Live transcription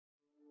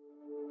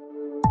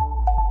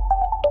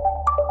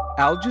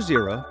Al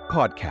Jazeera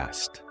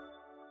Podcast.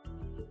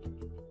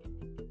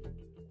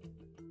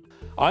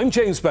 I'm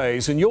James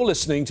Bays, and you're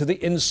listening to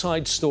the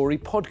Inside Story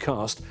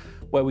podcast,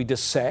 where we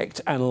dissect,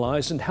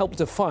 analyse and help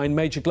define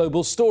major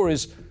global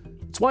stories.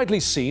 It's widely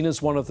seen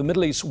as one of the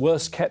Middle East's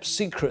worst-kept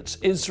secrets,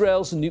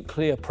 Israel's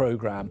nuclear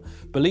program.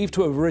 Believed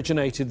to have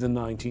originated in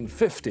the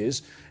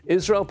 1950s,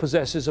 Israel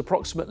possesses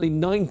approximately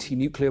 90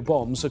 nuclear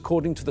bombs,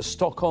 according to the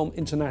Stockholm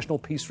International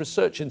Peace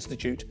Research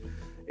Institute.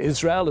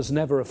 Israel has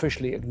never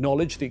officially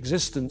acknowledged the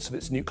existence of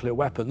its nuclear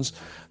weapons,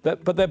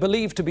 but they're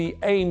believed to be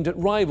aimed at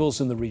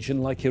rivals in the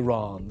region like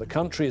Iran. The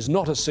country is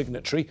not a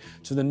signatory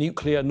to the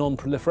Nuclear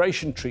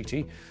Non-Proliferation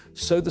Treaty,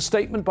 so the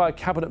statement by a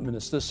cabinet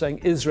minister saying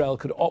Israel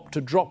could opt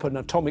to drop an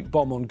atomic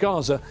bomb on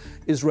Gaza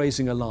is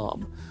raising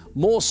alarm.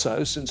 More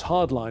so since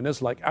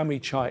hardliners like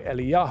Ami-chai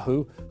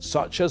Eliyahu,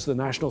 such as the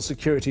National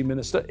Security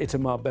Minister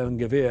Itamar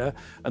Ben-Gvir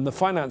and the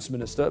Finance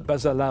Minister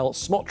Bezalel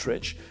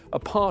Smotrich, are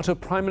part of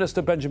Prime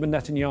Minister Benjamin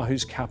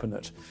Netanyahu's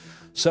cabinet.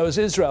 So as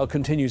Israel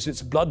continues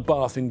its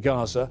bloodbath in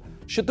Gaza,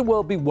 should the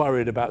world be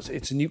worried about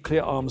its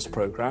nuclear arms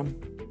program?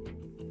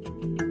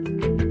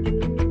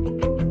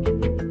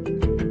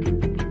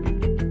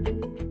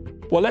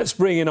 Well, let's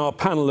bring in our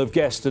panel of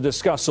guests to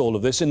discuss all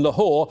of this. In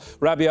Lahore,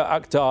 Rabia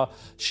Akhtar,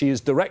 she is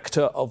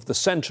Director of the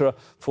Centre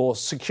for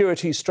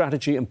Security,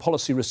 Strategy and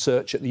Policy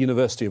Research at the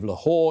University of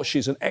Lahore.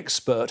 She's an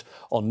expert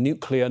on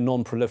nuclear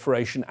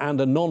non-proliferation and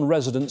a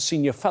non-resident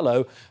senior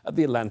fellow at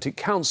the Atlantic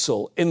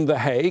Council. In The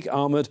Hague,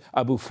 Ahmed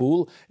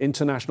Abofoul,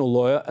 international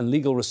lawyer and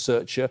legal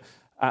researcher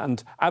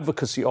and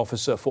advocacy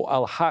officer for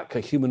Al-Haq,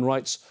 a human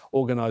rights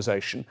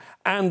organisation.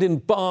 And in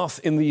Bath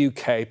in the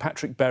UK,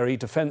 Patrick Berry,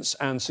 defence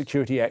and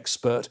security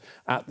expert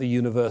at the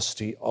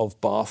University of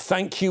Bath.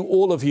 Thank you,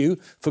 all of you,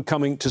 for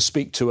coming to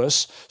speak to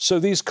us. So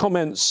these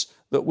comments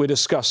that we're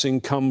discussing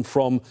come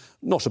from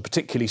not a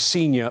particularly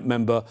senior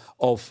member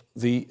of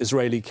the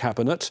Israeli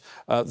cabinet,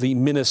 the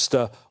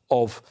Minister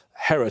of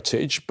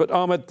Heritage. But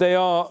Ahmed, they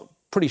are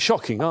pretty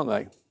shocking, aren't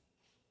they?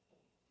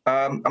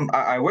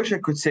 I wish I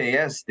could say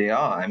yes, they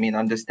are. I mean,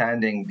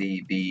 understanding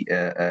the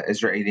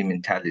Israeli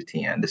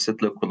mentality and the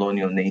settler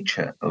colonial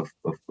nature of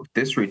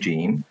this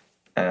regime,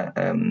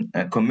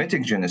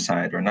 committing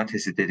genocide or not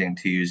hesitating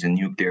to use a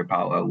nuclear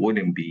power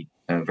wouldn't be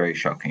very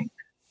shocking.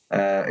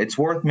 It's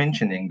worth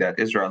mentioning that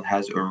Israel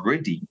has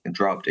already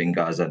dropped in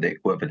Gaza the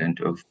equivalent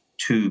of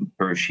 2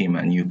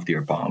 Hiroshima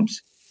nuclear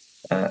bombs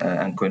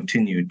and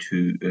continue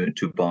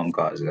to bomb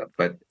Gaza.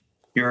 But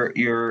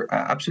You're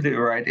absolutely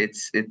right.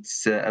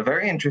 It's a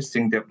very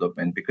interesting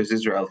development because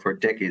Israel for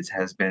decades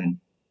has been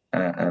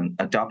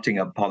adopting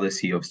a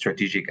policy of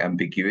strategic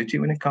ambiguity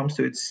when it comes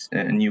to its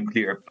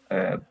nuclear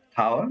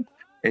power.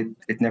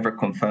 It never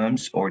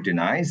confirms or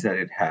denies that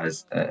it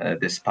has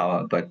this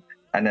power, but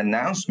an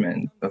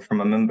announcement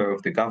from a member of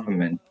the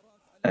government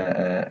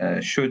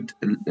should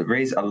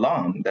raise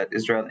alarm that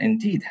Israel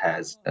indeed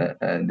has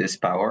this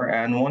power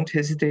and won't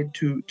hesitate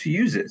to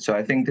use it. So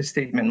I think the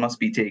statement must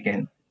be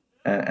taken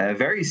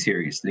very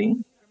seriously.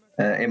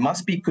 It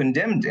must be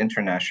condemned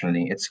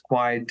internationally. It's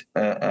quite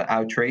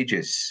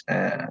outrageous,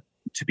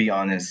 to be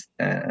honest,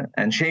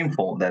 and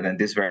shameful that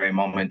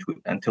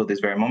until this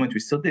very moment,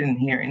 we still didn't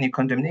hear any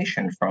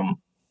condemnation from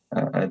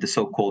the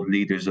so-called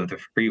leaders of the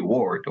free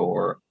world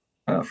or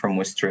from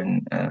Western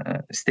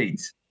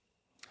states.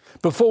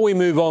 Before we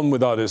move on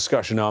with our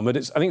discussion, Ahmed,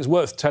 I think it's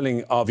worth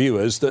telling our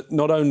viewers that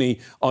not only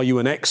are you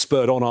an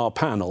expert on our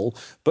panel,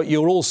 but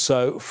you're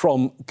also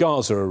from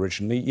Gaza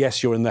originally.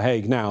 Yes, you're in The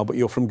Hague now, but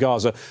you're from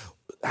Gaza.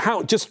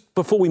 Just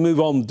before we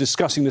move on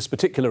discussing this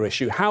particular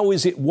issue, how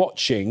is it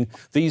watching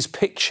these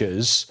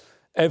pictures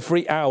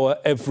every hour,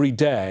 every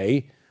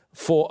day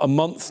for a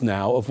month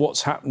now of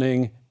what's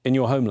happening in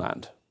your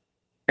homeland?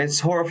 It's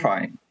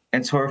horrifying.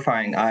 It's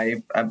horrifying.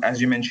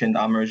 As you mentioned,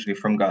 I'm originally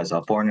from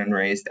Gaza, born and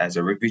raised as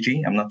a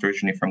refugee. I'm not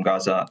originally from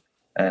Gaza,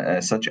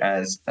 such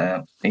as,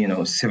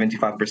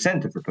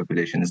 75% of the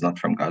population is not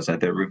from Gaza.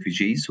 They're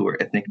refugees who were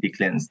ethnically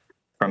cleansed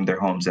from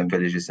their homes and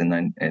villages in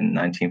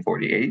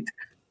 1948.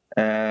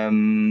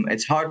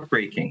 It's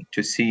heartbreaking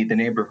to see the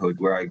neighborhood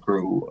where I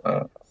grew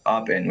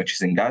up in, which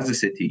is in Gaza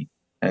City,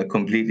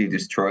 completely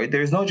destroyed.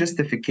 There is no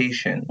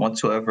justification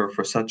whatsoever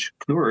for such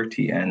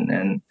cruelty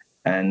and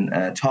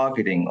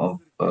targeting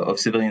of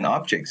civilian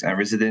objects and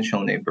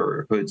residential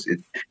neighborhoods.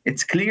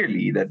 It's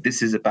clearly that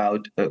this is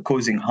about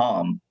causing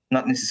harm,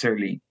 not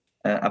necessarily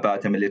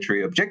about a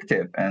military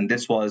objective. And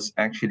this was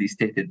actually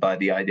stated by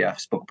the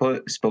IDF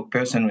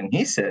spokesperson when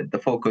he said the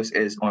focus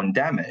is on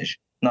damage,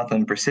 not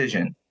on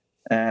precision.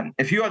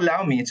 If you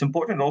allow me, it's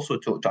important also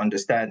to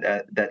understand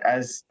that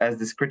as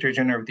the Secretary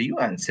General of the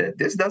UN said,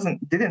 this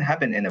didn't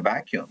happen in a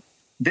vacuum.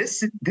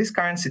 This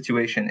current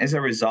situation is a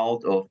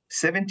result of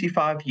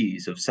 75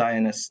 years of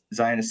Zionist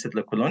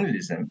settler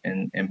colonialism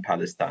in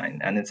Palestine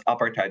and its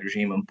apartheid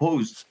regime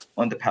imposed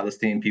on the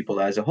Palestinian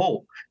people as a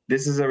whole.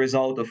 This is a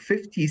result of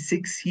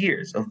 56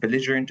 years of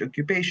belligerent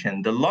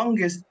occupation, the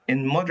longest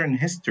in modern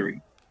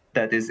history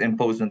that is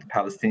imposed on the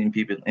Palestinian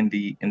people in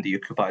the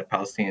occupied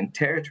Palestinian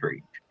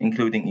territory,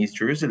 including East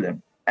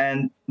Jerusalem.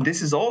 And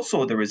this is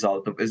also the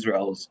result of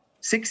Israel's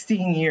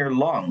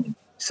 16-year-long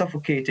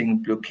suffocating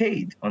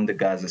blockade on the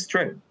Gaza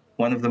Strip,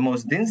 one of the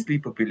most densely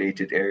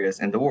populated areas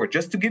in the world.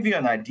 Just to give you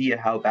an idea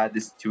how bad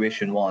the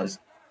situation was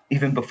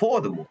even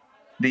before the war,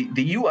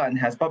 the UN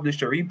has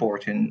published a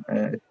report in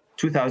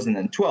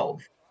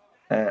 2012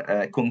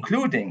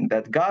 concluding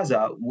that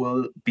Gaza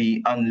will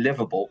be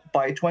unlivable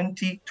by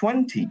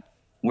 2020.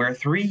 We're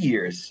 3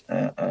 years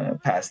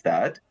past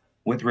that,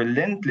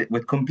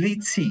 with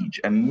complete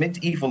siege, a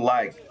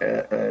medieval-like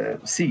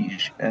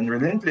siege, and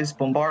relentless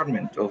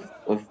bombardment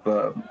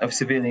of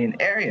civilian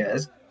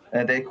areas,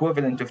 the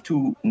equivalent of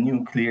 2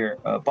 nuclear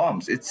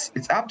bombs.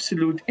 It's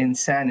absolute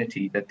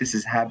insanity that this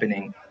is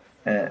happening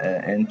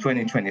in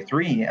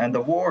 2023, and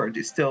the world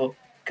still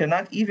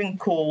cannot even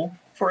call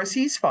for a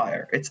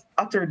ceasefire. It's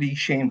utterly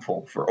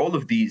shameful for all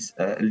of these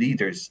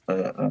leaders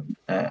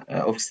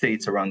of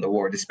states around the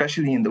world,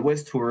 especially in the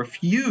West, who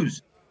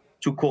refuse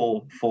to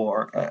call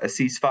for a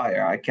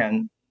ceasefire.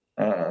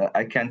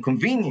 I can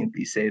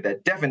conveniently say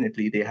that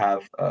definitely they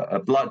have a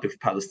blood of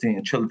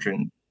Palestinian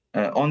children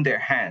on their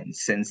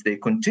hands, since they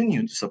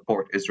continue to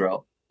support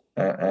Israel,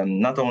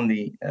 not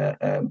only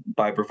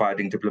by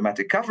providing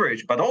diplomatic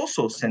coverage, but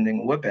also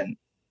sending weapons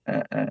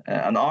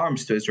and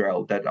arms to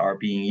Israel that are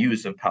being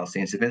used on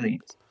Palestinian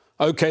civilians.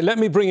 OK, let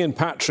me bring in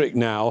Patrick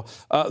now.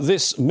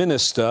 This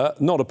minister,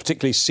 not a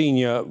particularly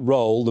senior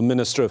role, the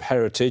Minister of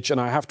Heritage, and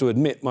I have to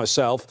admit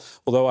myself,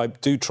 although I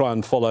do try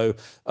and follow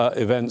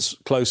events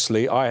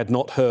closely, I had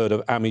not heard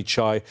of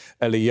Ami-chai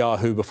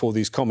Eliyahu before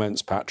these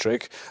comments,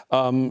 Patrick.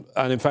 And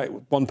in fact,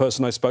 one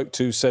person I spoke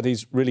to said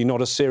he's really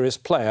not a serious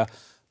player.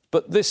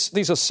 But this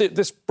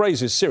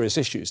raises serious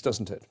issues,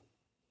 doesn't it?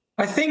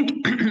 I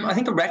think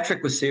the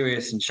rhetoric was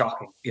serious and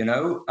shocking,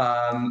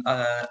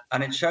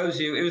 and it shows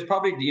you, it was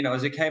probably,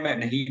 as it came out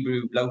in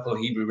a local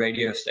Hebrew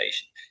radio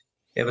station,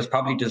 it was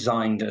probably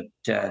designed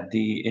at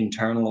the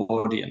internal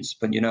audience.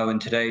 But, in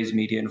today's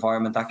media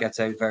environment, that gets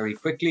out very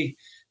quickly.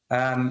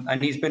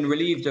 And he's been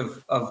relieved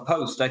of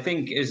post. I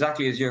think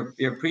exactly as your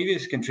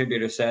previous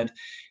contributor said,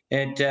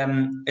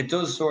 it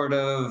does sort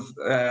of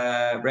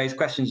raise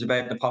questions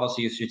about the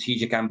policy of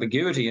strategic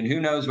ambiguity, and who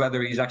knows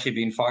whether he's actually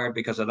been fired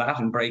because of that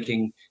and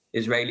breaking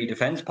Israeli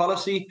defense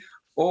policy,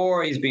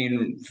 or he's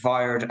been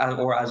fired,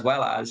 or as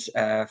well as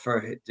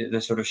for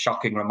the sort of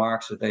shocking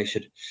remarks that they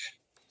should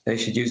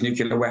use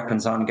nuclear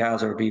weapons on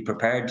Gaza or be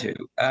prepared to.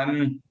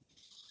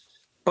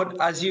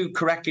 But as you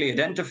correctly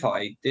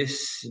identify,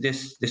 this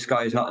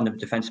guy is not in the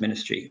defense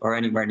ministry or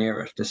anywhere near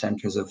it, the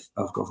centres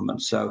of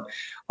government. So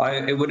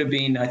it would have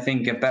been, I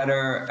think, a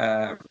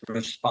better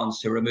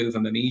response to remove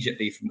him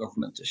immediately from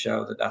government, to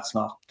show that that's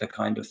not the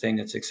kind of thing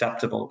that's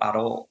acceptable at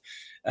all,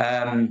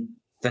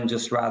 than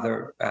just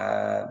rather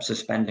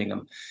suspending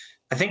him.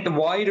 I think the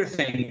wider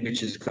thing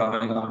which is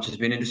going on, which has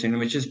been interesting,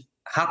 which has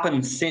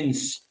happened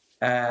since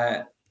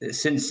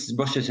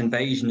Russia's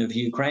invasion of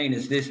Ukraine,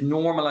 is this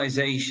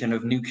normalization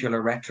of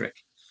nuclear rhetoric,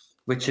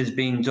 which has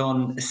been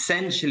done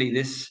essentially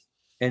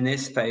in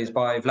this phase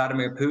by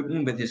Vladimir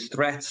Putin with his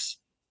threats,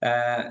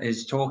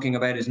 is talking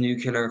about his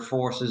nuclear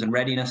forces and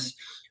readiness,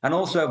 and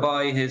also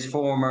by his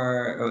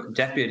former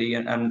deputy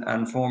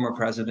and former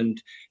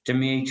president,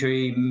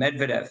 Dmitry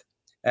Medvedev,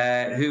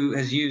 who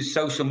has used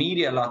social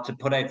media a lot to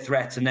put out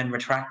threats and then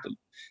retract them.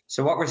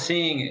 So what we're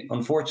seeing,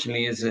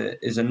 unfortunately, is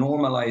a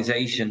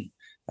normalization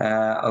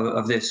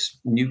of this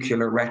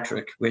nuclear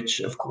rhetoric, which,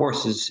 of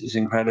course, is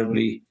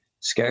incredibly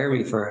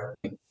scary for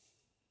him.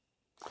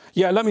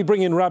 Yeah, let me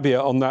bring in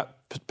Rabia on that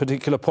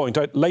particular point.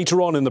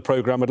 Later on in the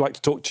programme, I'd like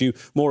to talk to you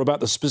more about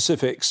the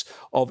specifics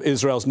of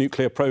Israel's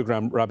nuclear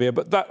programme, Rabia.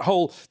 But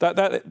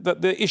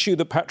the issue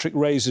that Patrick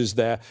raises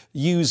there,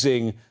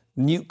 using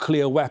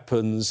nuclear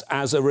weapons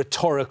as a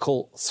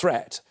rhetorical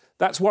threat,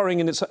 that's worrying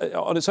on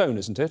its own,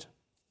 isn't it?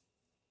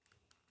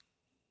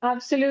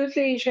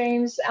 Absolutely,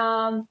 James.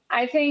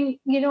 I think,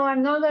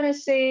 I'm not going to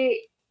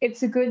say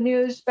it's a good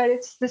news, but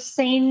it's the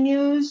same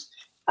news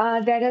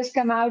that has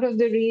come out of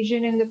the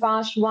region in the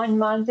past 1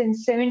 month in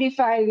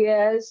 75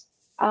 years,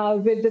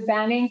 with the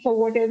banning, for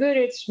whatever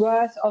it's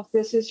worth, of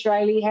this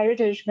Israeli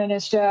heritage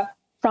minister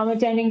from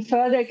attending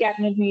further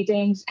cabinet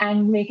meetings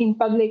and making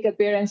public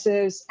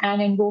appearances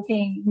and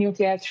invoking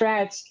nuclear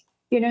threats.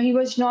 He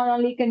was not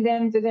only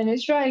condemned within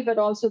Israel, but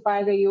also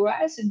by the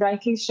US, and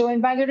rightly so,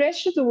 and by the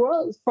rest of the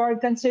world for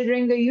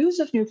considering the use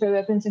of nuclear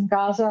weapons in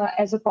Gaza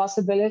as a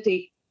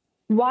possibility.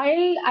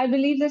 While I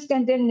believe this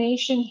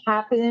condemnation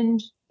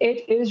happened,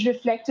 it is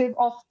reflective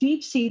of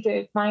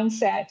deep-seated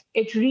mindset.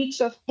 It reeks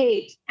of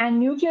hate,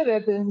 and nuclear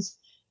weapons,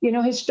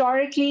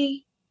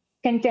 historically,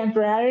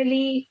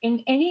 contemporarily,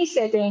 in any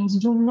settings,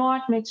 do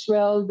not mix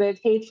well with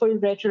hateful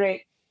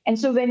rhetoric. And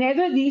so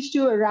whenever these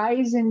two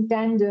arise in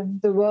tandem,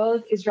 the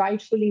world is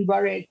rightfully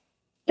worried.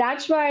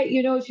 That's why,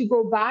 if you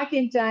go back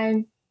in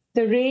time,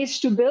 the race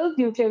to build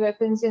nuclear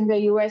weapons in the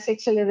US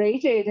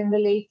accelerated in the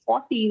late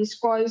 40s,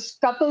 because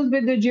coupled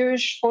with the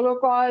Jewish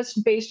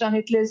Holocaust based on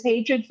Hitler's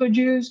hatred for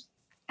Jews,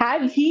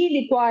 had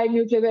he acquired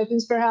nuclear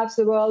weapons, perhaps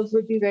the world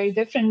would be a very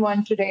different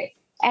one today.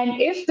 And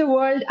if the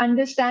world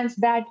understands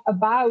that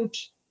about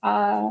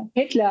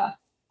Hitler,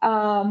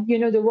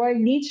 the world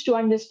needs to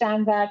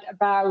understand that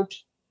about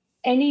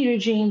any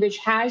regime which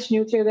has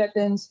nuclear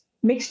weapons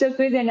mixed up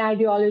with an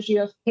ideology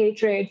of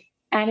hatred,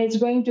 and it's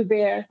going to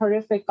bear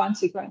horrific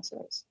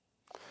consequences.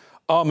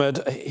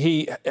 Ahmed,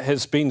 he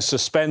has been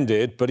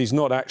suspended, but he's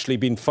not actually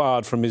been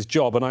fired from his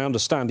job. And I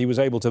understand he was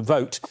able to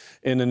vote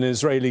in an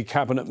Israeli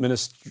cabinet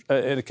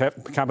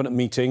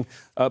meeting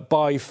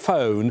by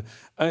phone.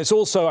 And it's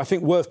also, I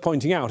think, worth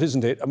pointing out,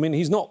 isn't it? I mean,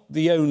 he's not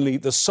the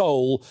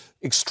sole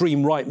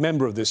extreme right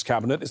member of this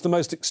cabinet. It's the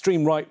most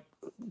extreme right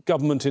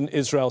government in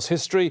Israel's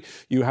history.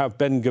 You have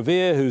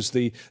Ben-Gvir, who's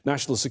the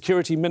national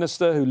security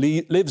minister, who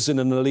lives in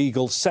an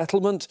illegal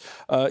settlement.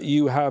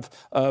 You have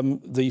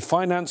the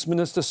finance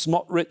minister,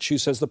 Smotrich, who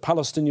says the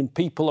Palestinian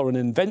people are an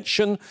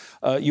invention.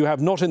 You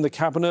have not in the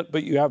cabinet,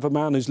 but you have a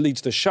man who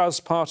leads the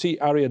Shas party,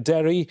 Aryeh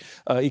Deri.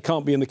 He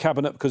can't be in the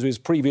cabinet because of his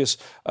previous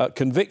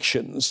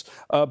convictions,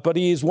 but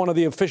he is one of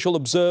the official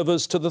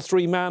observers to the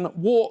three-man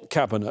war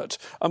cabinet.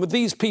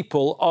 These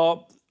people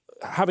are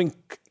having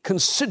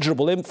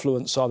considerable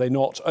influence, are they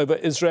not, over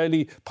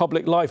Israeli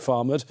public life,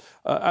 Ahmed,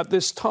 at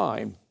this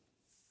time?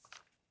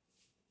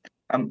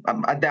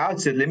 At the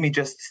outset, let me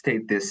just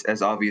state this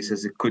as obvious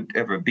as it could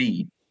ever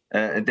be.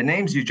 The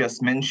names you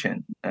just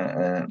mentioned,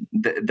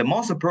 the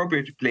most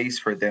appropriate place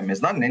for them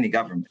is not in any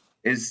government,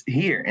 is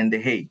here in The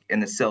Hague,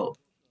 in a cell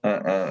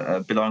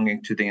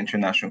belonging to the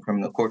International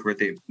Criminal Court,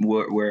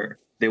 where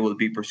they will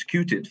be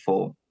persecuted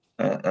for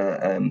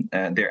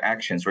their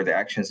actions or the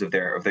actions of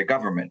their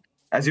government.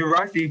 As you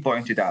rightly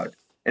pointed out,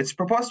 it's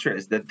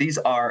preposterous that these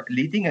are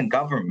leading a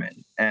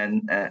government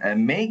and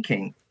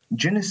making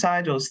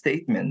genocidal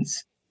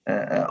statements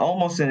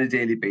almost on a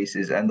daily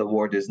basis, and the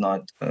world is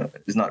not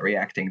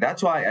reacting.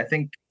 That's why I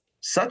think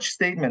such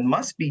statement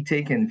must be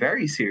taken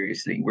very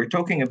seriously. We're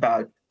talking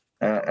about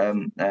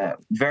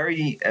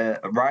very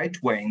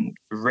right-wing,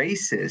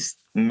 racist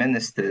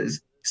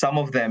ministers. Some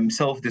of them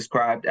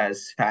self-described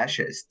as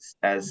fascists,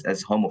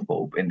 as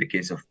homophobe, in the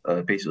case of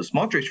Bezalel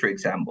Smotrich, for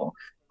example,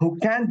 who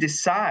can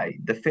decide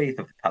the fate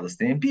of the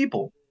Palestinian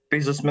people.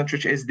 Bezalel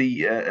Smotrich is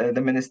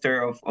the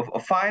Minister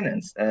of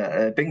Finance.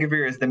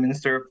 Ben-Gvir is the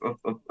Minister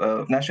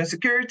of National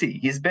Security.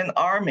 He's been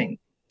arming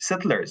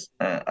settlers.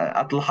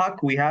 At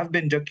Al-Haq, we have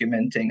been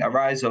documenting a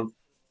rise of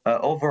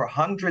over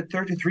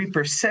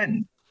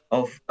 133%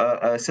 of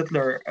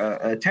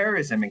settler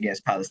terrorism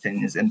against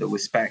Palestinians in the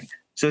West Bank.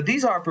 So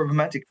these are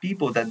problematic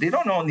people that they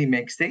don't only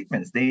make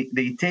statements,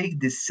 they take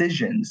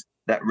decisions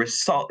that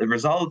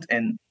result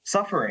in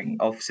suffering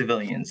of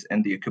civilians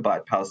in the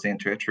occupied Palestinian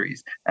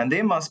territories, and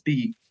they must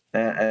be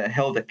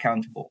held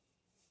accountable.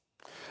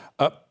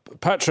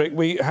 Patrick,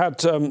 we had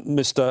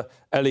Mr.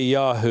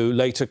 Eliyahu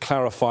later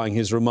clarifying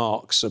his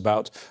remarks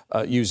about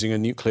using a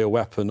nuclear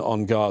weapon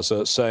on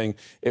Gaza, saying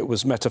it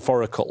was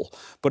metaphorical.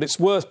 But it's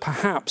worth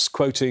perhaps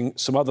quoting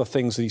some other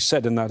things that he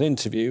said in that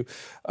interview.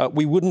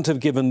 We wouldn't have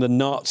given the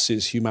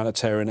Nazis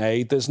humanitarian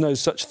aid. There's no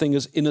such thing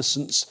as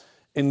innocence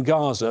in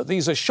Gaza.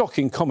 These are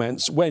shocking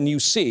comments when you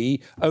see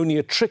only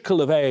a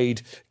trickle of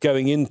aid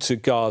going into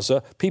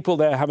Gaza, people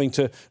there having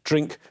to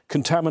drink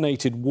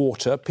contaminated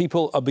water,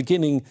 people are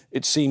beginning,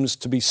 it seems,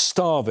 to be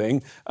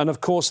starving, and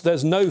of course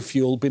there's no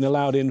fuel being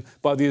allowed in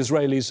by the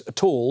Israelis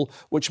at all,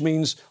 which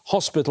means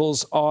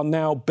hospitals are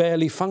now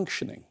barely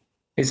functioning.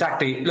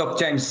 Exactly. Look,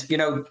 James,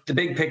 the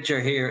big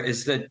picture here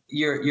is that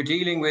you're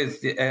dealing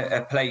with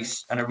a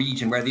place and a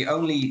region where the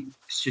only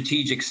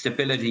strategic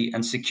stability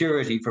and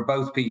security for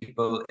both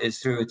people is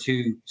through a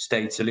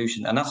two-state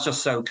solution. And that's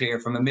just so clear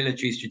from a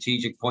military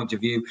strategic point of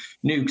view.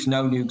 Nukes,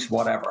 no nukes,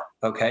 whatever.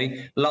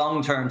 OK,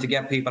 long term, to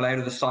get people out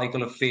of the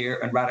cycle of fear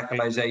and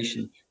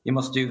radicalization, you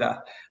must do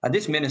that. And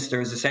this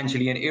minister is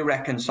essentially an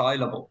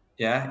irreconcilable.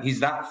 Yeah, he's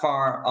that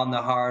far on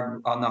the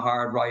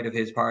hard right of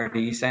his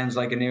party. He sounds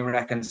like an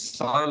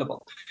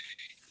irreconcilable.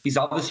 He's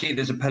obviously,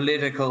 there's a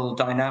political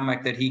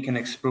dynamic that he can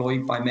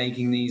exploit by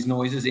making these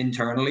noises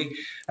internally.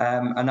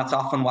 And that's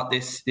often what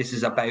this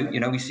is about.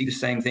 We see the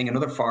same thing in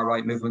other far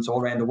right movements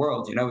all around the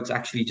world. It's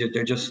actually,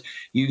 they're just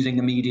using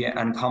the media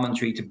and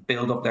commentary to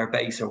build up their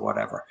base or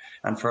whatever,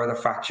 and further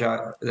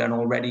fracture an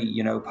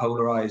already,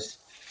 polarized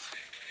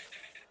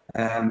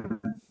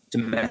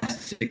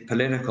domestic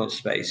political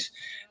space.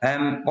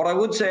 What I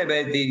would say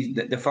about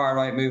the far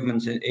right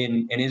movements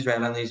in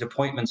Israel and these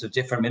appointments of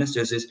different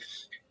ministers is,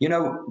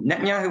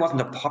 Netanyahu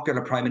wasn't a popular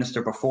prime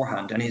minister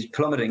beforehand, and he's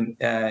plummeting.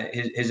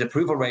 His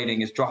approval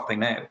rating is dropping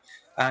now.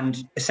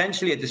 And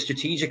essentially, at the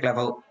strategic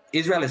level,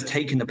 Israel has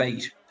taken the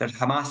bait that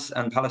Hamas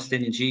and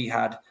Palestinian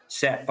Jihad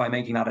set by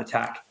making that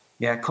attack.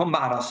 Yeah,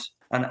 combat us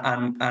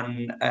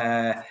and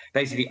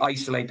basically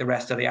isolate the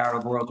rest of the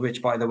Arab world,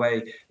 which, by the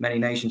way, many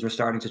nations were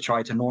starting to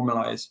try to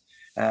normalize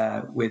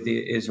with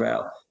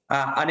Israel.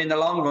 And in the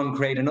long run,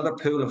 create another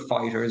pool of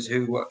fighters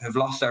who have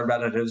lost their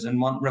relatives and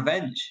want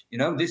revenge.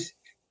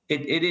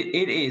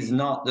 It is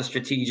not the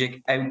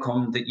strategic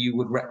outcome that you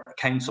would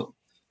counsel.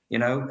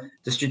 The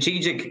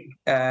strategic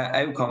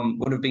outcome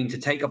would have been to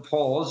take a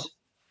pause,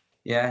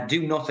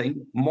 do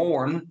nothing,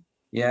 mourn,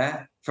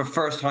 for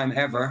first time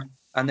ever,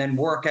 and then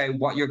work out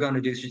what you're going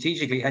to do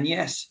strategically. And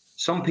yes,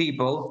 some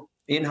people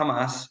in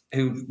Hamas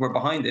who were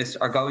behind this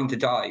are going to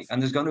die.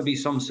 And there's going to be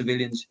some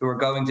civilians who are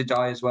going to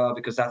die as well,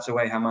 because that's the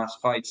way Hamas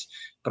fights.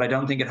 But I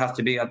don't think it has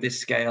to be at this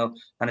scale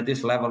and at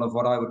this level of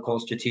what I would call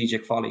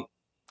strategic folly.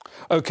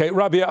 OK,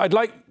 Rabia, I'd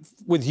like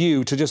with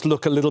you to just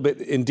look a little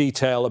bit in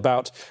detail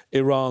about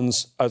Iran,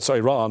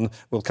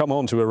 we'll come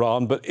on to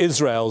Iran, but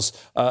Israel's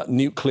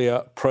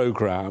nuclear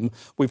programme.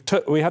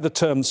 We had the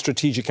term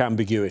strategic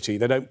ambiguity.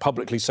 They don't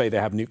publicly say they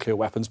have nuclear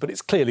weapons, but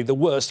it's clearly the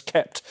worst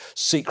kept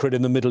secret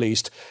in the Middle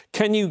East.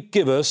 Can you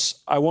give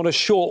us, I want a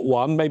short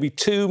one, maybe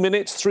 2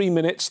 minutes, 3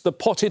 minutes, the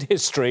potted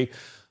history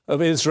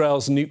of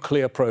Israel's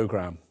nuclear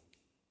programme?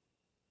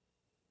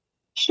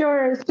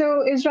 Sure.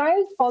 So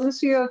Israel's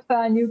policy of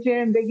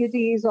nuclear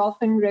ambiguity is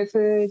often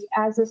referred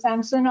as the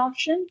Samson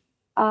option,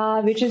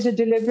 which is a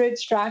deliberate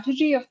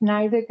strategy of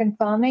neither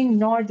confirming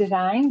nor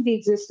denying the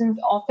existence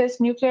of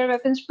its nuclear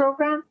weapons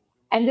program.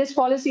 And this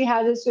policy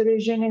has its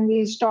origin in the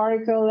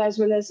historical as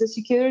well as the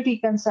security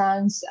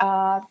concerns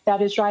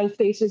that Israel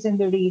faces in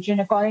the region,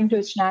 according to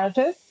its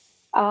narrative.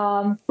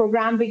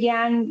 Program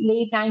began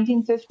late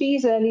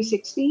 1950s, early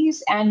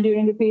 60s, and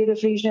during the period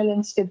of regional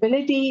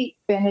instability,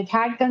 when it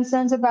had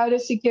concerns about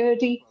its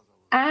security,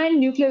 and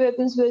nuclear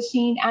weapons were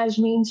seen as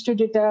means to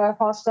deter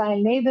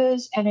hostile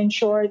neighbors and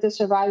ensure the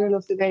survival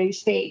of the very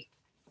state.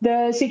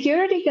 The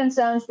security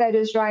concerns that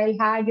Israel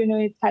had,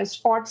 it has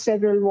fought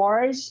several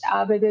wars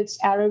with its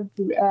Arab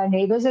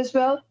neighbors as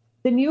well.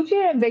 The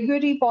nuclear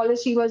ambiguity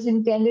policy was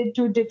intended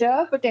to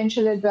deter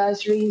potential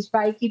adversaries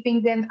by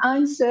keeping them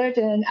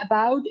uncertain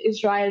about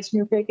Israel's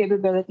nuclear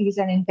capabilities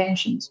and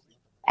intentions.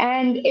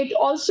 And it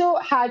also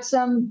had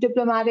some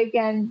diplomatic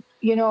and,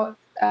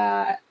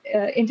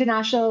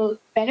 international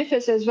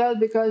benefits as well,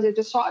 because it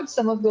assuaged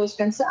some of those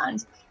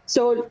concerns.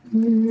 So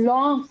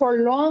for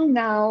long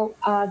now,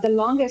 the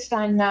longest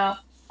time now,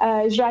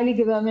 Israeli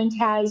government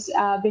has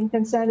been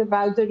concerned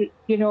about the,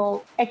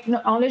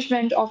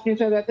 acknowledgement of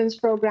nuclear weapons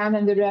program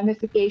and the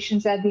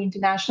ramifications at the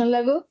international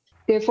level.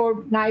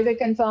 Therefore, neither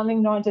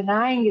confirming nor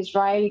denying,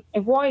 Israel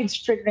avoids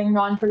triggering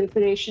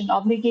non-proliferation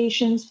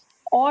obligations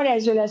or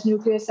as well as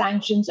nuclear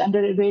sanctions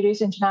under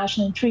various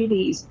international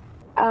treaties.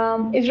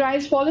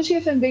 Israel's policy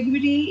of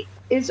ambiguity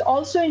is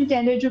also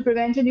intended to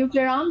prevent a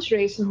nuclear arms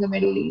race in the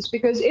Middle East,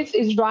 because if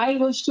Israel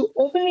was to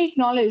openly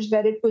acknowledge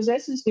that it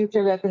possesses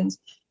nuclear weapons,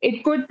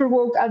 it could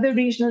provoke other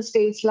regional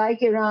states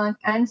like Iran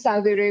and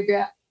Saudi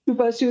Arabia to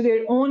pursue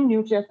their own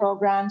nuclear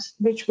programs,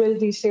 which will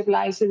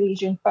destabilize the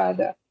region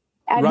further.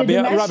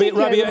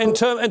 Rabia, in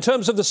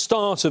terms of the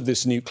start of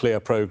this nuclear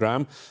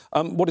programme,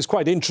 what is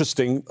quite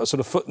interesting, a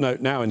sort of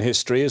footnote now in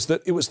history, is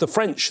that it was the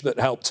French that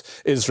helped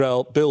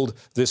Israel build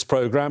this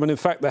programme. And in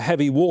fact, the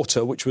heavy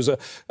water, which was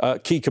a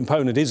key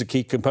component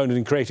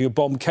in creating a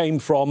bomb, came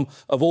from,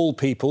 of all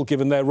people,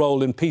 given their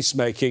role in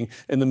peacemaking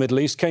in the Middle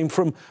East, came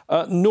from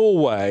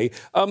Norway.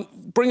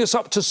 Bring us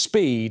up to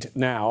speed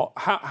now.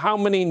 How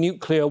many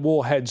nuclear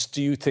warheads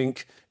do you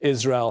think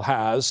Israel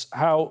has?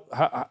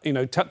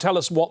 Tell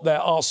us what their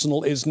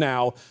arsenal is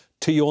now,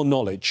 to your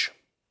knowledge.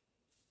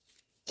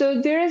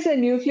 So there is a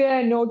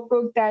nuclear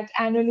notebook that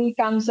annually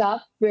comes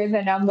up with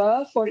a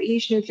number for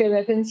each nuclear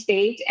weapon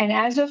state. And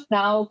as of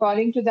now,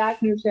 according to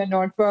that nuclear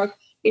notebook,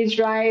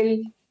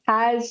 Israel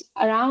has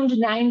around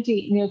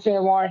 90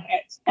 nuclear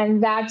warheads.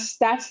 And that's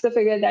the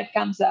figure that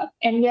comes up.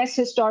 And yes,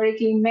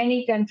 historically,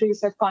 many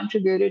countries have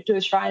contributed to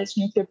Israel's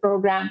nuclear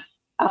program.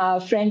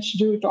 French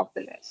do top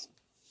the list.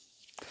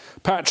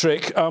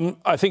 Patrick,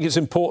 I think it's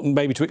important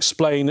maybe to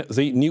explain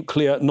the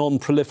Nuclear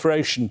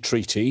Non-Proliferation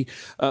Treaty.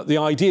 The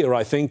idea,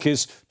 I think,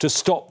 is to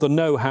stop the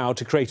know-how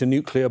to create a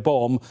nuclear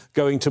bomb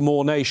going to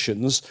more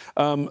nations.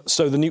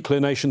 So the nuclear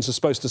nations are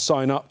supposed to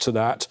sign up to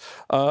that.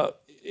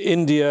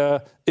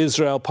 India,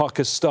 Israel,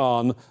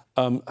 Pakistan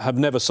have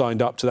never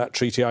signed up to that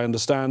treaty, I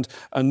understand,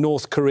 and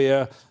North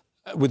Korea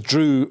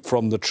withdrew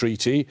from the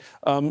treaty.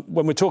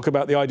 When we talk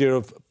about the idea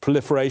of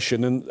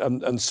proliferation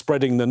and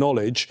spreading the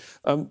knowledge,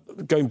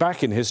 going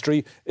back in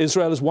history,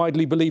 Israel is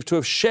widely believed to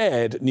have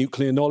shared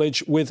nuclear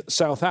knowledge with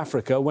South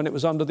Africa when it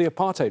was under the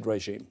apartheid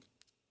regime.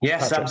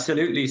 Yes, Patrick.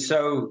 Absolutely.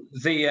 So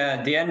the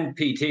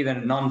NPT, the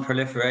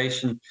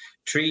Non-Proliferation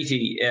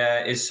Treaty,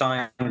 is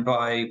signed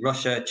by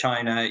Russia,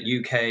 China,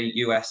 UK,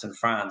 US and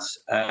France.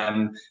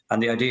 And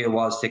the idea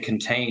was to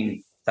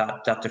contain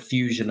that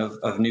diffusion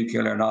of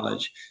nuclear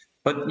knowledge.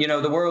 But,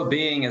 the world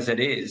being as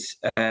it is,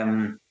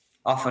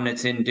 often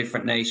it's in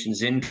different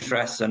nations'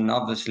 interests, and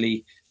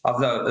obviously of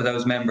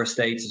those member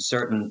states of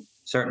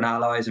certain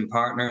allies and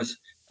partners,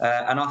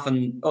 and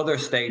often other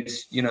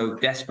states,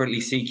 desperately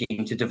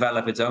seeking to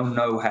develop its own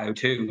know-how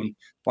too. And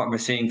what we're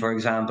seeing, for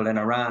example, in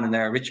Iran and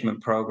their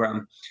enrichment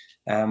program,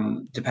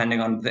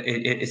 depending on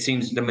it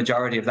seems the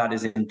majority of that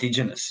is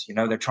indigenous.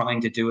 They're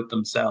trying to do it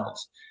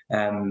themselves,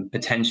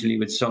 potentially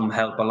with some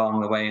help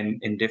along the way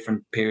in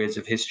different periods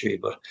of history,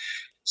 but.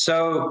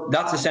 So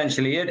that's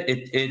essentially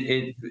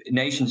it.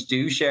 Nations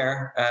do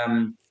share.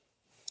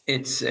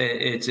 It's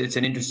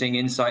an interesting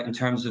insight in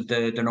terms of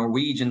the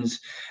Norwegians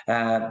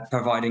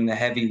providing the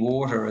heavy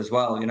water as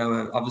well.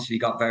 Obviously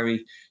got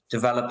very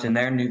developed in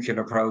their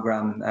nuclear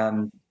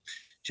program.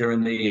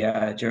 during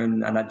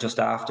and just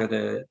after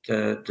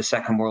the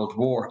Second World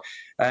War.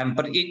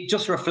 But it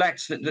just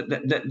reflects that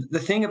the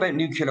thing about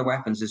nuclear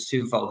weapons is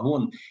twofold.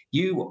 One,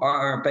 you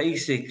are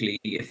basically,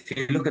 if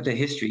you look at the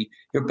history,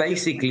 you're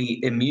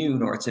basically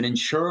immune, or it's an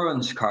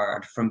insurance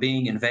card from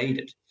being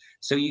invaded.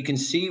 So you can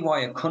see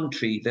why a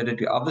country that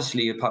had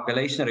obviously a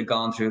population that had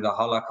gone through the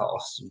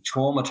Holocaust,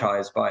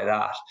 traumatized by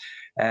that,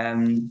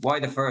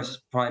 why the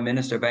first Prime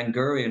Minister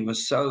Ben-Gvir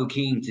was so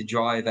keen to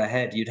drive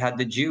ahead. You'd had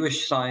the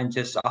Jewish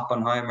scientists,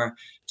 Oppenheimer,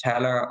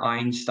 Teller,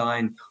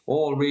 Einstein,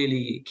 all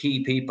really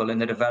key people in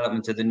the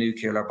development of the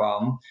nuclear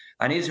bomb.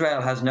 And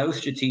Israel has no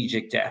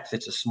strategic depth.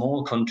 It's a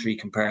small country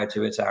compared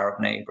to its Arab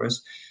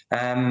neighbors.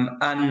 At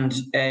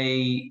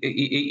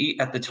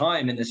the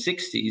time in the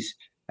 60s,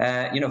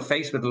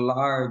 faced with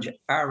large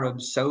Arab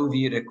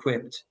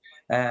Soviet-equipped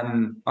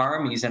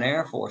armies and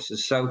air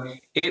forces. So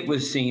it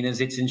was seen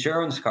as its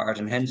insurance card,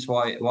 and hence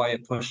why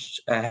it pushed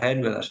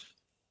ahead with it.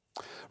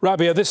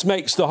 Rabia, this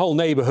makes the whole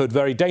neighbourhood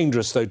very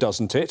dangerous, though,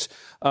 doesn't it?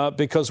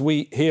 Because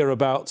we hear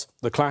about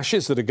the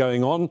clashes that are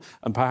going on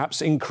and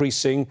perhaps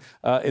increasing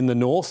in the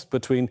north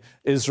between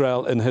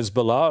Israel and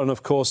Hezbollah. And,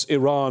 of course,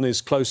 Iran is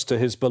close to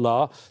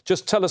Hezbollah.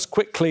 Just tell us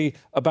quickly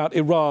about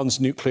Iran's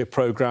nuclear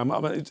programme.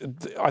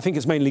 I think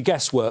it's mainly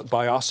guesswork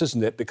by us,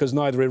 isn't it? Because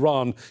neither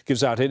Iran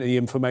gives out any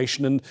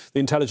information and the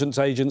intelligence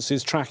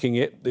agencies tracking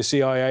it, the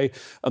CIA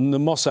and the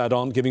Mossad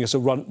aren't giving us a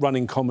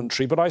running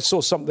commentary. But I saw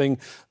something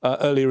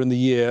earlier in the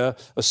year.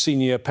 A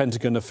senior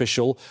Pentagon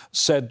official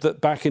said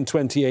that back in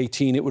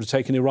 2018 it would have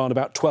taken Iran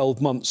about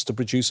 12 months to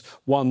produce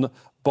one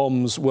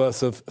bomb's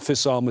worth of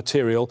fissile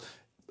material.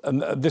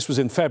 And this was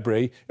in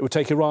February. It would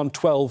take Iran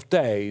 12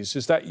 days.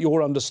 Is that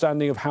your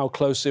understanding of how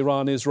close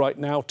Iran is right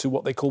now to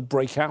what they call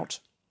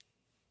breakout?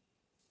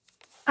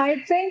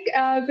 I think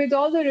with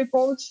all the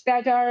reports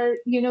that are,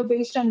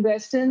 based on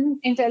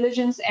Western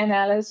intelligence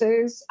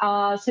analysis,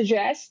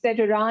 suggest that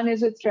Iran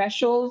is a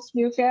threshold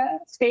nuclear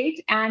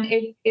state, and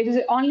it is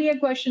only a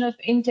question of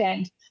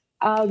intent,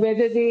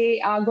 whether they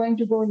are going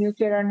to go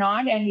nuclear or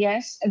not. And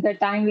yes, the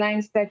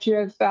timelines that you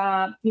have,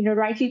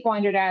 rightly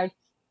pointed out.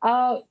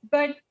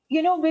 But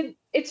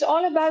it's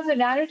all about the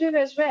narrative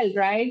as well,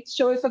 right?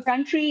 So if a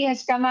country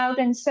has come out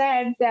and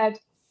said that,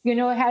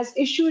 has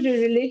issued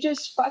a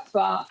religious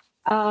fatwa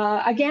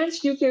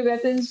against nuclear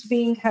weapons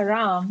being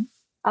haram,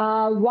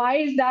 why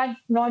is that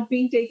not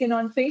being taken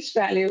on face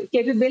value?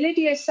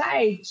 Capability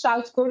aside,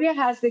 South Korea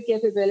has the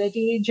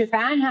capability,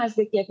 Japan has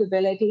the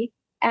capability,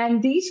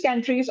 and these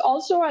countries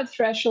also are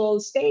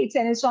threshold states,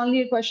 and it's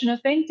only a question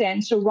of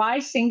intent. So why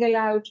single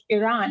out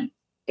Iran?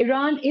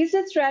 Iran is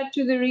a threat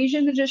to the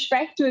region with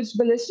respect to its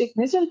ballistic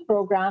missile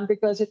program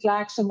because it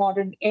lacks a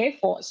modern air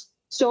force.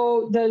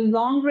 So the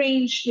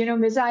long-range,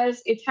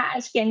 missiles it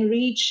has can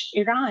reach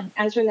Iran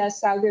as well as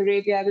Saudi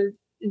Arabia with,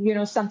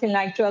 something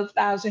like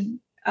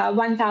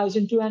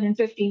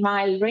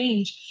 1,250-mile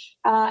range.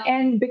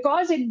 And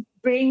because it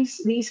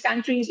brings these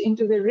countries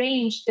into the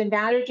range, the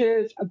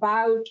narrative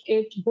about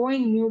it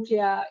going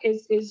nuclear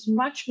is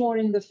much more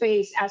in the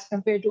face as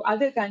compared to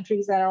other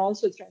countries that are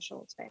also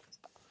threshold states.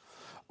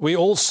 We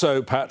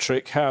also,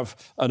 Patrick, have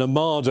an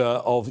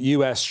armada of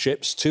US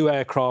ships, 2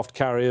 aircraft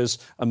carriers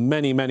and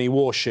many, many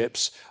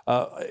warships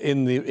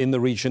in the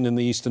region in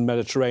the eastern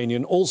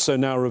Mediterranean. Also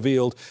now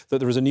revealed that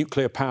there is a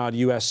nuclear-powered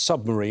US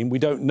submarine. We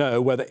don't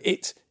know whether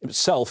it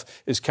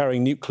itself is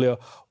carrying nuclear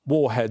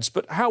warheads.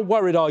 But how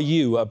worried are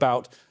you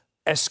about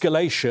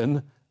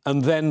escalation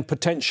and then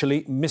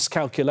potentially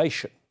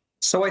miscalculation?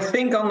 So I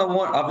think on the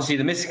one, obviously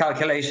the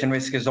miscalculation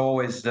risk is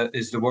always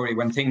the worry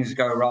when things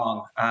go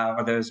wrong,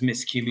 or there's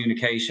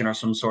miscommunication or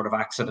some sort of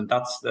accident.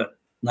 That's the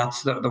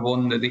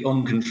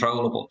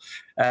uncontrollable.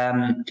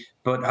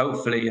 But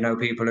hopefully,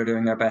 people are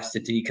doing their best to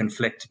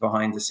deconflict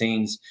behind the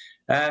scenes.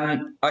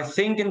 I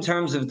think in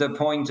terms of the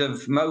point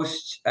of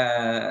most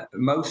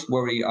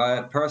worry,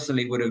 I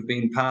personally would have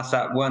been past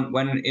that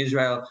when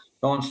Israel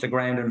launched the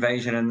ground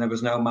invasion and there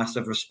was no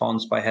massive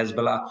response by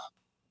Hezbollah.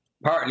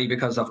 Partly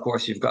because, of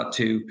course, you've got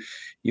 2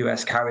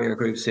 US carrier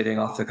groups sitting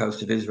off the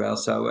coast of Israel.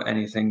 So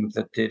anything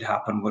that did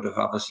happen would have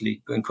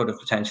obviously and could have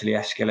potentially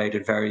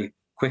escalated very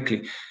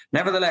quickly.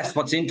 Nevertheless,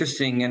 what's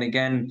interesting, and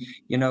again,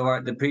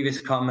 the previous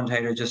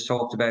commentator just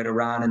talked about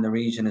Iran in the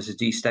region as a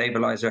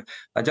destabilizer.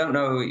 I don't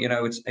know,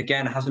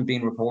 it hasn't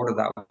been reported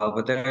that well,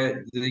 but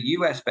the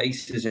US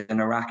bases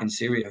in Iraq and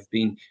Syria have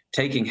been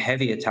taking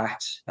heavy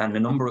attacks and a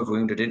number of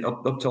wounded,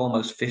 up to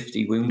almost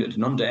 50 wounded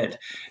and undead,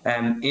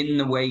 in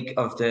the wake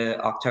of the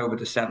October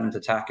the 7th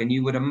attack. And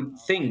you would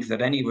think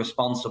that any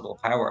responsible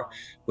power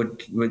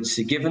would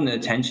given the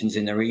tensions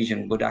in the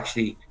region, would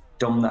actually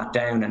dumb that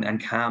down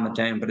and calm it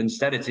down, but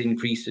instead it's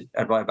increased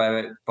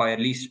by at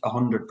least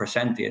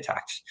 100% the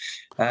attacks.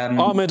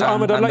 Ahmed,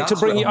 I'd like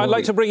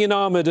to bring in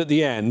Ahmed at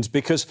the end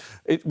because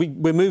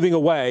we're moving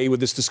away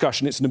with this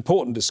discussion. It's an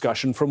important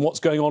discussion from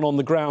what's going on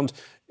the ground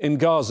in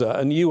Gaza,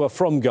 and you are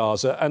from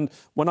Gaza. And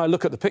when I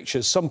look at the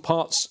pictures, some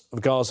parts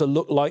of Gaza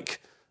look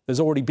like there's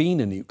already been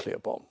a nuclear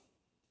bomb.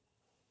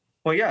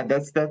 Well, yeah,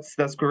 that's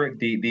correct.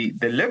 The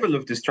level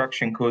of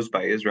destruction caused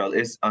by Israel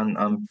is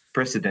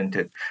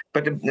unprecedented.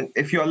 But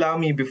if you allow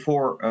me,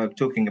 before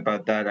talking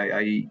about that,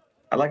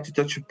 I like to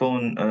touch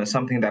upon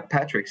something that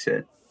Patrick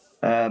said.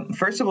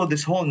 First of all,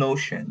 this whole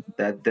notion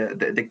that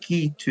the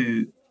key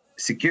to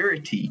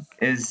security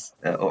is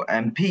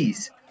and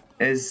peace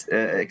is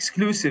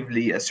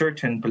exclusively a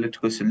certain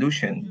political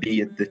solution,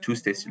 be it the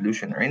two-state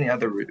solution or any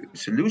other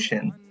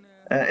solution,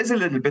 is a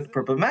little bit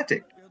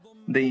problematic.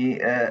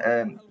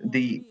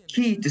 The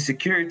key to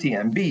security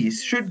and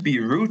peace should be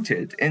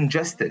rooted in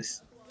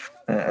justice.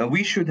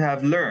 We should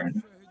have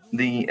learned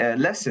the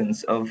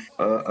lessons of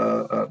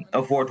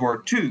World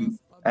War II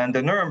and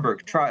the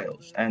Nuremberg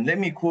trials. And let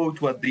me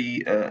quote what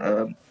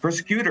the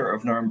prosecutor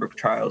of Nuremberg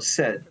trials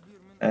said.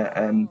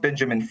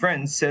 Benjamin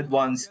Franz said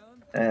once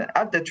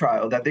at the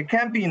trial that there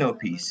can be no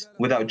peace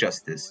without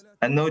justice,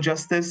 and no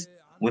justice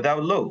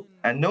without law,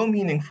 and no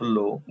meaningful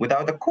law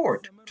without a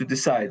court to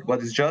decide what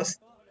is just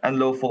and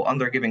lawful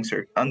under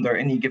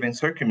any given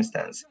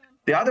circumstance.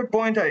 The other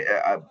point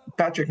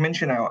Patrick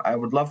mentioned, I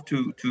would love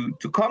to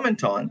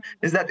comment on,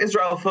 is that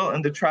Israel fell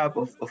in the trap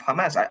of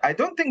Hamas. I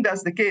don't think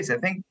that's the case. I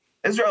think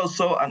Israel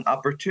saw an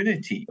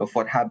opportunity of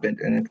what happened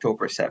in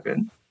October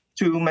 7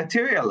 to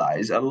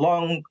materialize a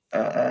long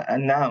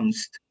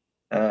announced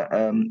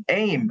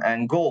aim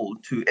and goal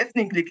to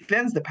ethnically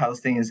cleanse the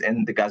Palestinians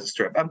in the Gaza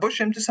Strip and push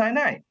them to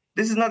Sinai.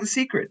 This is not a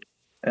secret.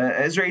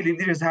 Israeli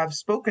leaders have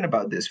spoken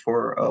about this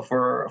for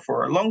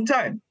a long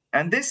time,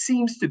 and this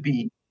seems to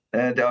be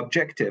the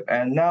objective.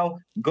 And now,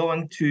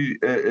 going to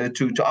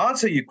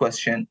answer your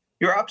question,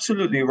 you're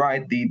absolutely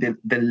right.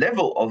 The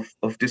level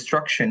of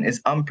destruction is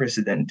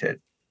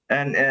unprecedented,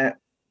 and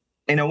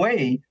in a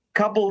way,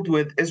 coupled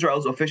with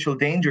Israel's official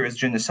dangerous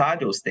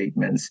genocidal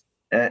statements,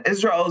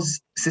 Israel's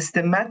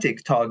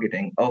systematic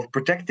targeting of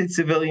protected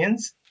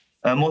civilians,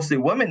 mostly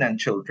women and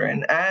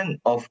children, and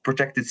of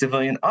protected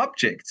civilian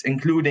objects,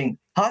 including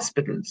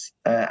hospitals,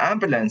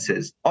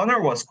 ambulances,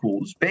 UNRWA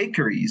schools,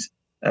 bakeries,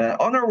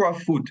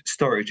 UNRWA food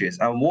storages,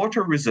 and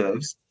water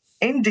reserves,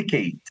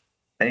 indicate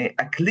a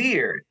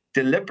clear,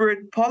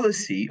 deliberate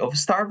policy of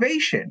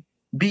starvation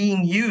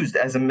being used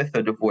as a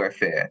method of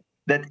warfare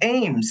that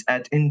aims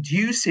at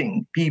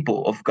inducing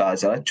people of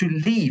Gaza to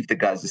leave the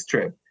Gaza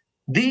Strip.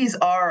 These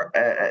are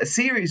a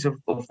series of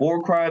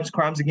war crimes,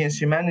 crimes against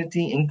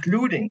humanity,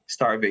 including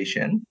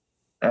starvation,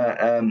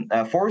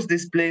 forced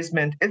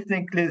displacement,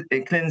 ethnic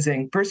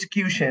cleansing,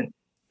 persecution.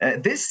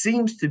 This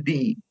seems to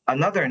be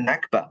another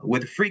Nakba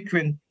with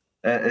frequent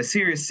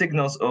serious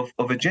signals of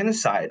a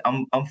genocide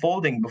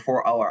unfolding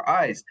before our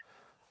eyes.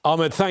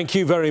 Ahmed, thank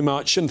you very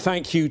much. And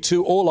thank you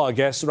to all our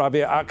guests,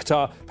 Rabia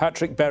Akhtar,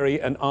 Patrick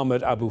Berry and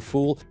Ahmed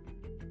Abofoul.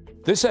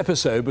 This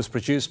episode was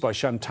produced by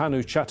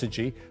Shantanu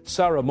Chatterjee,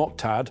 Sarah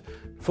Moktad,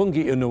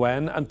 Fungi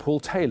Unuen and Paul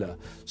Taylor.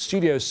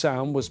 Studio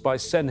sound was by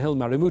Senhil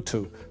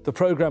Marimutu. The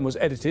programme was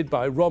edited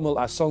by Rommel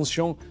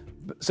Ascension,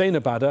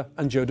 Zainab Badr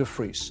and Joe de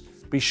Vries.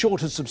 Be sure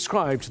to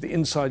subscribe to the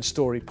Inside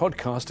Story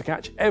podcast to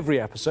catch every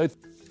episode.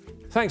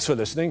 Thanks for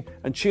listening,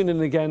 and tune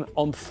in again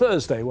on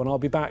Thursday when I'll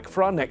be back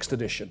for our next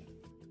edition.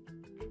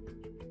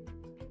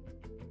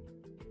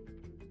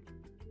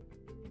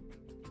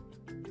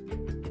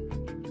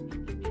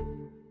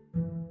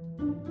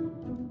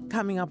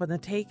 Coming up on The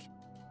Take,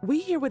 we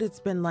hear what it's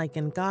been like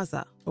in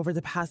Gaza over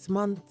the past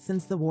month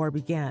since the war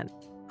began,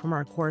 from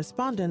our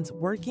correspondents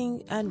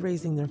working and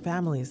raising their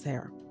families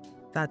there.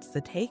 That's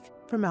The Take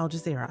from Al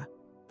Jazeera.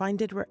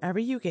 Find it wherever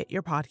you get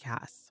your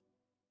podcasts.